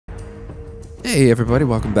Hey everybody,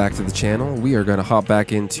 welcome back to the channel. We are going to hop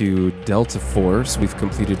back into Delta Force. We've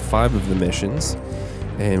completed 5 of the missions,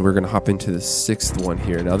 and we're going to hop into the 6th one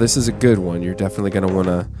here. Now this is a good one. You're definitely going to want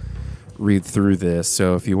to read through this.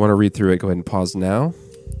 So if you want to read through it, go ahead and pause now.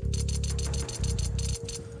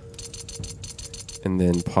 And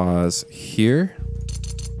then pause here.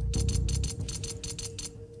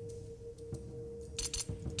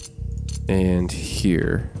 And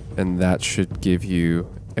here. And that should give you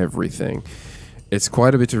everything. It's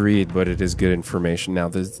quite a bit to read, but it is good information. Now,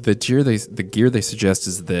 the gear they suggest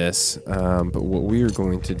is this, but what we are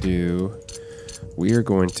going to do, we are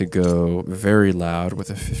going to go very loud with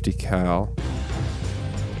a 50 cal,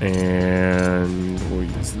 and we'll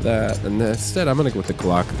use that. And instead, I'm gonna go with the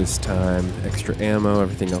Glock this time. Extra ammo,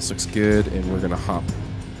 everything else looks good, and we're gonna hop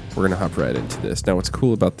right into this. Now, what's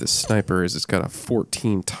cool about this sniper is it's got a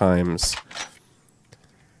 14 times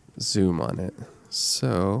zoom on it.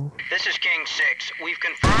 So this is King 6. We've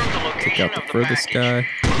confirmed the location take out the of the furthest guy.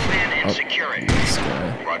 Move in and secure it. This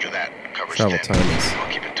guy. Roger that. Covers Travel 10. time is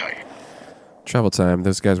I'll keep it tight. travel time.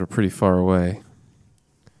 Those guys were pretty far away,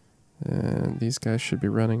 and these guys should be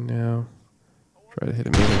running now. Try to hit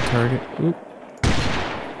a moving target. Oop.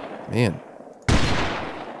 Man.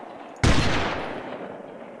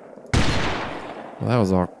 Well, that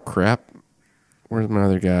was all crap. Where's my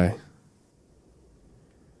other guy?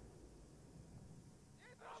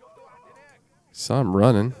 Saw him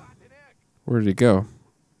running. Where did he go?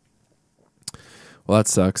 Well, that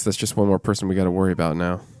sucks. That's just one more person we got to worry about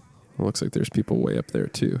now. It looks like there's people way up there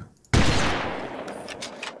too.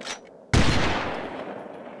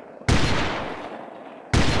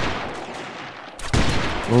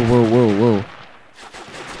 Whoa, whoa, whoa, whoa.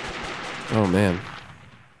 Oh, man.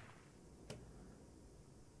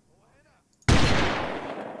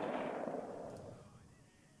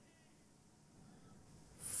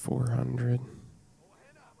 $400.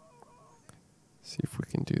 See if we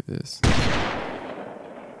can do this.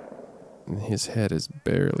 And his head is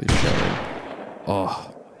barely showing.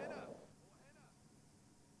 Oh.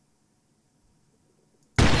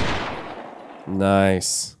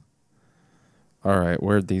 Nice. Alright,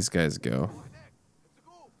 where'd these guys go?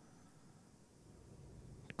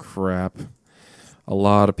 Crap. A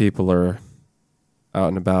lot of people are out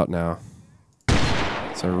and about now.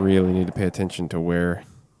 So I really need to pay attention to where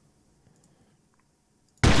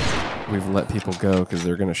we've let people go, because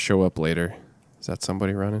they're going to show up later. Is that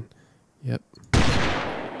somebody running? Yep.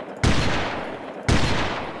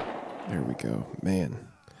 There we go. Man.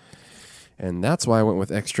 And that's why I went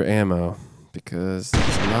with extra ammo, because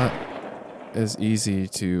it's not as easy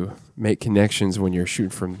to make connections when you're shooting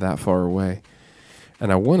from that far away.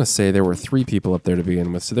 And I want to say there were 3 people up there to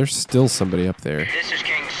begin with, so there's still somebody up there. This is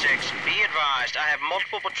King 6. Be advised, I have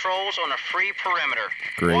multiple patrols on a free perimeter.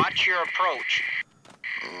 Great. Watch your approach.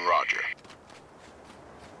 Roger.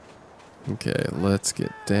 Okay, let's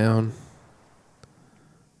get down.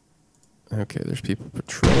 Okay, there's people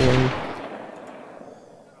patrolling.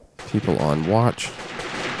 People on watch.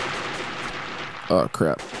 Oh,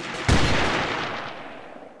 crap.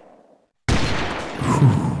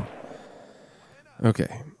 Whew.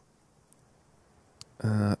 Okay.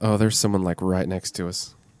 Oh, there's someone like right next to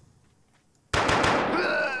us.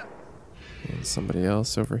 And somebody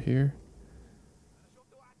else over here.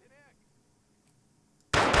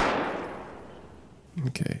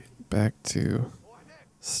 Okay, back to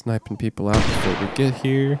sniping people out before we get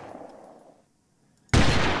here.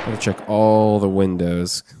 Gotta check all the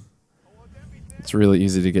windows. It's really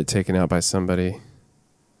easy to get taken out by somebody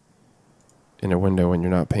in a window when you're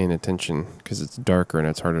not paying attention, because it's darker and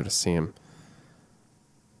it's harder to see them.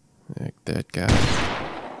 Like that guy.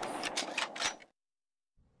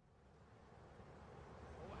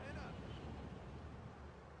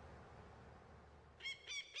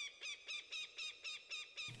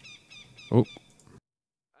 Oh.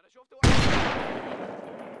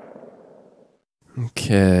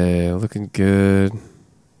 Okay, looking good.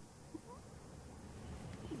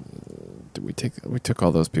 Did we took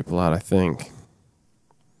all those people out, I think.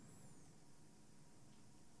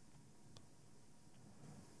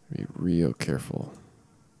 Be real careful.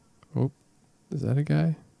 Oh, is that a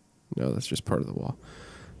guy? No, that's just part of the wall.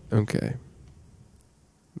 Okay.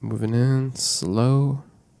 Moving in, slow.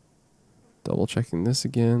 Double checking this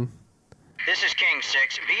again. This is King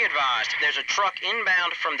 6. Be advised, there's a truck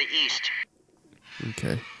inbound from the east.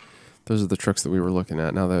 Okay. Those are the trucks that we were looking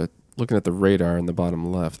at. Now, looking at the radar in the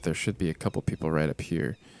bottom left, there should be a couple people right up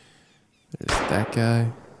here. There's that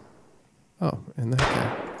guy. Oh, and that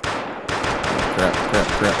guy. Crap, crap,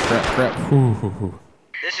 crap, crap, crap. Whew, whew, whew.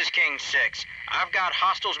 This is King 6. 6. I've got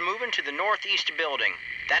hostiles moving to the northeast building.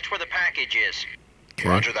 That's where the package is. Okay.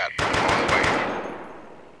 Roger that. On the way.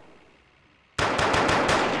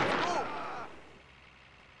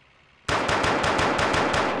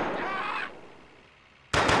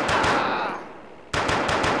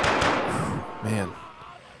 Man,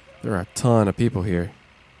 there are a ton of people here.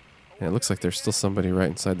 And it looks like there's still somebody right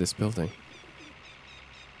inside this building.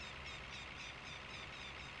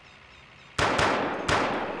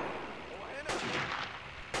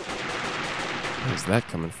 Where's that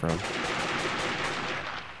coming from?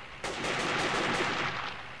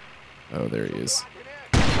 Oh, there he is.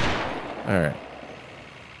 Alright.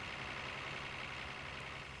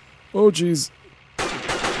 Oh, jeez.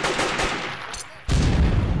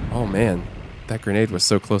 Oh, man. That grenade was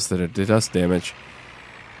so close that it did us damage.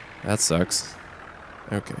 That sucks.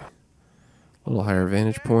 Okay. A little higher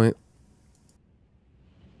vantage point.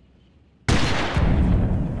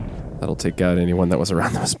 That'll take out anyone that was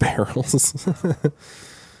around those barrels.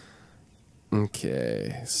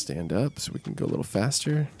 Okay. Stand up so we can go a little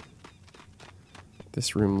faster.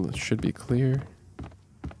 This room should be clear.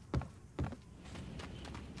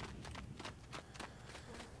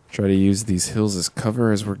 Try to use these hills as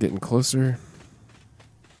cover as we're getting closer.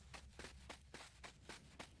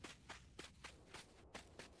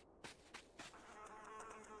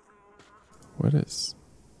 What is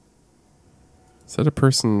that a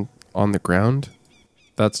person on the ground?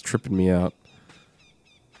 That's tripping me out.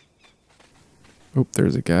 Oh,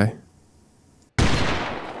 there's a guy.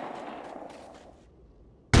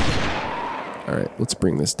 Alright, let's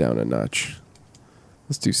bring this down a notch.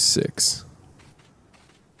 Let's do 6.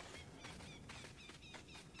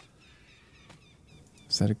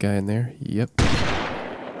 Is that a guy in there? Yep.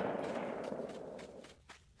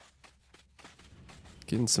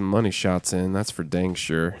 Getting some money shots in, that's for dang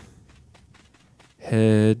sure.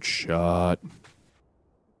 Headshot.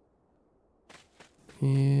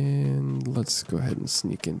 And let's go ahead and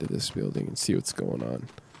sneak into this building and see what's going on.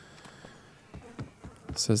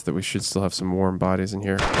 It says that we should still have some warm bodies in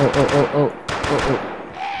here. Oh,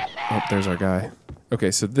 there's our guy.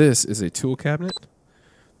 Okay, so this is a tool cabinet.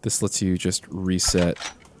 This lets you just reset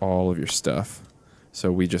all of your stuff.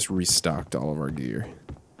 So we just restocked all of our gear.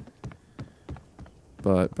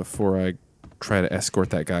 But before I try to escort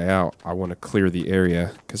that guy out, I want to clear the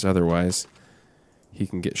area, because otherwise he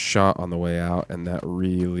can get shot on the way out, and that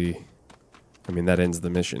really, I mean, that ends the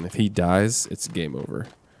mission. If he dies, it's game over.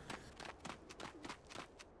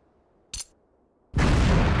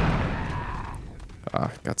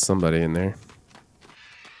 Ah, got somebody in there.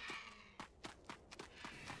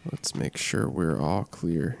 Let's make sure we're all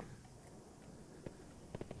clear.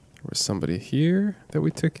 There was somebody here that we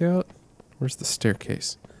took out. Where's the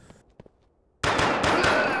staircase?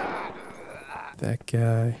 That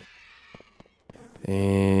guy.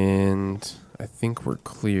 And I think we're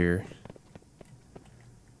clear.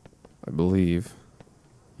 I believe.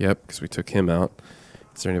 Yep, because we took him out.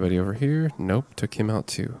 Is there anybody over here? Nope, took him out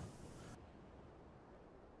too.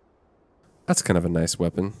 That's kind of a nice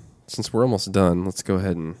weapon. Since we're almost done, let's go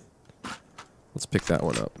ahead and let's pick that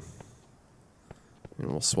one up. And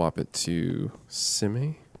we'll swap it to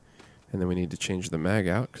Simi. And then we need to change the mag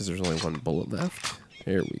out because there's only one bullet left.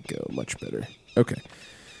 There we go, much better. Okay.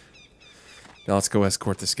 Now let's go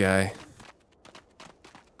escort this guy.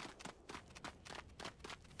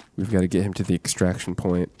 We've got to get him to the extraction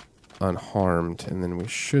point unharmed, and then we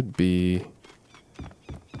should be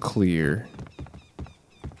clear.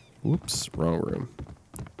 Whoops, wrong room.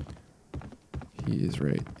 He is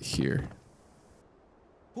right here.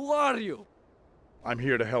 Who are you? I'm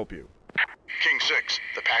here to help you. King 6,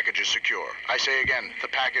 the package is secure. I say again, the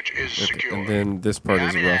package is secure. And then this part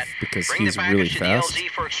is rough because he's really fast.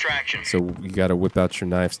 So you got to whip out your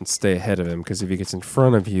knives and stay ahead of him, because if he gets in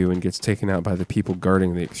front of you and gets taken out by the people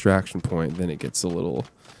guarding the extraction point, then it gets a little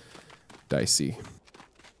dicey.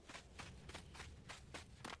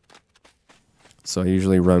 So I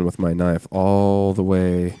usually run with my knife all the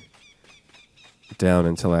way down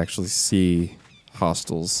until I actually see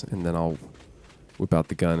hostiles, and then I'll whip out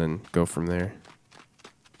the gun and go from there.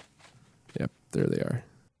 Yep, there they are.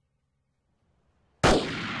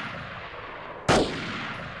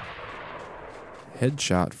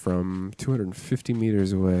 Headshot from 250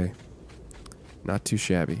 meters away. Not too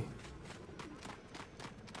shabby.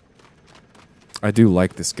 I do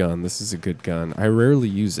like this gun. This is a good gun. I rarely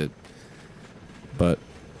use it, but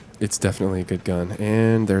it's definitely a good gun.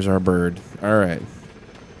 And there's our bird. All right.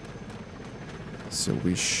 So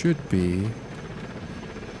we should be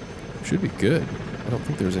good. I don't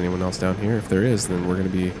think there's anyone else down here. If there is, then we're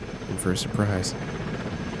going to be in for a surprise.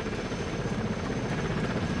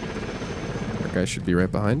 guy should be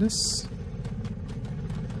right behind us.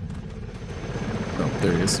 Oh,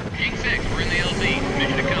 there he is. King 6, we're in the LZ.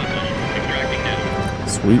 Mission accomplished. Extracting now.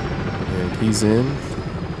 Sweet. And he's in.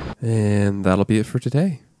 And that'll be it for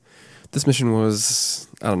today. This mission was,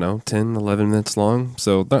 I don't know, 10, 11 minutes long.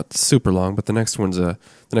 So not super long, but the next one's a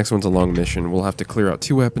long mission. We'll have to clear out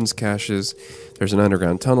 2 weapons caches. There's an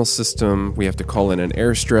underground tunnel system. We have to call in an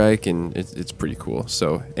airstrike, and it's pretty cool.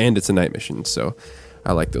 So, and it's a night mission, so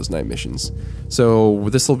I like those night missions. So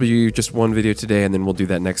this will be just one video today, and then we'll do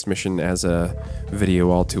that next mission as a video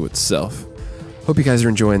all to itself. Hope you guys are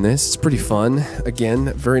enjoying this. It's pretty fun.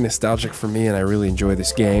 Again, very nostalgic for me, and I really enjoy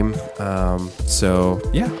this game. So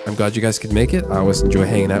yeah, I'm glad you guys could make it. I always enjoy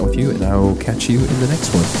hanging out with you, and I will catch you in the next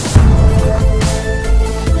one.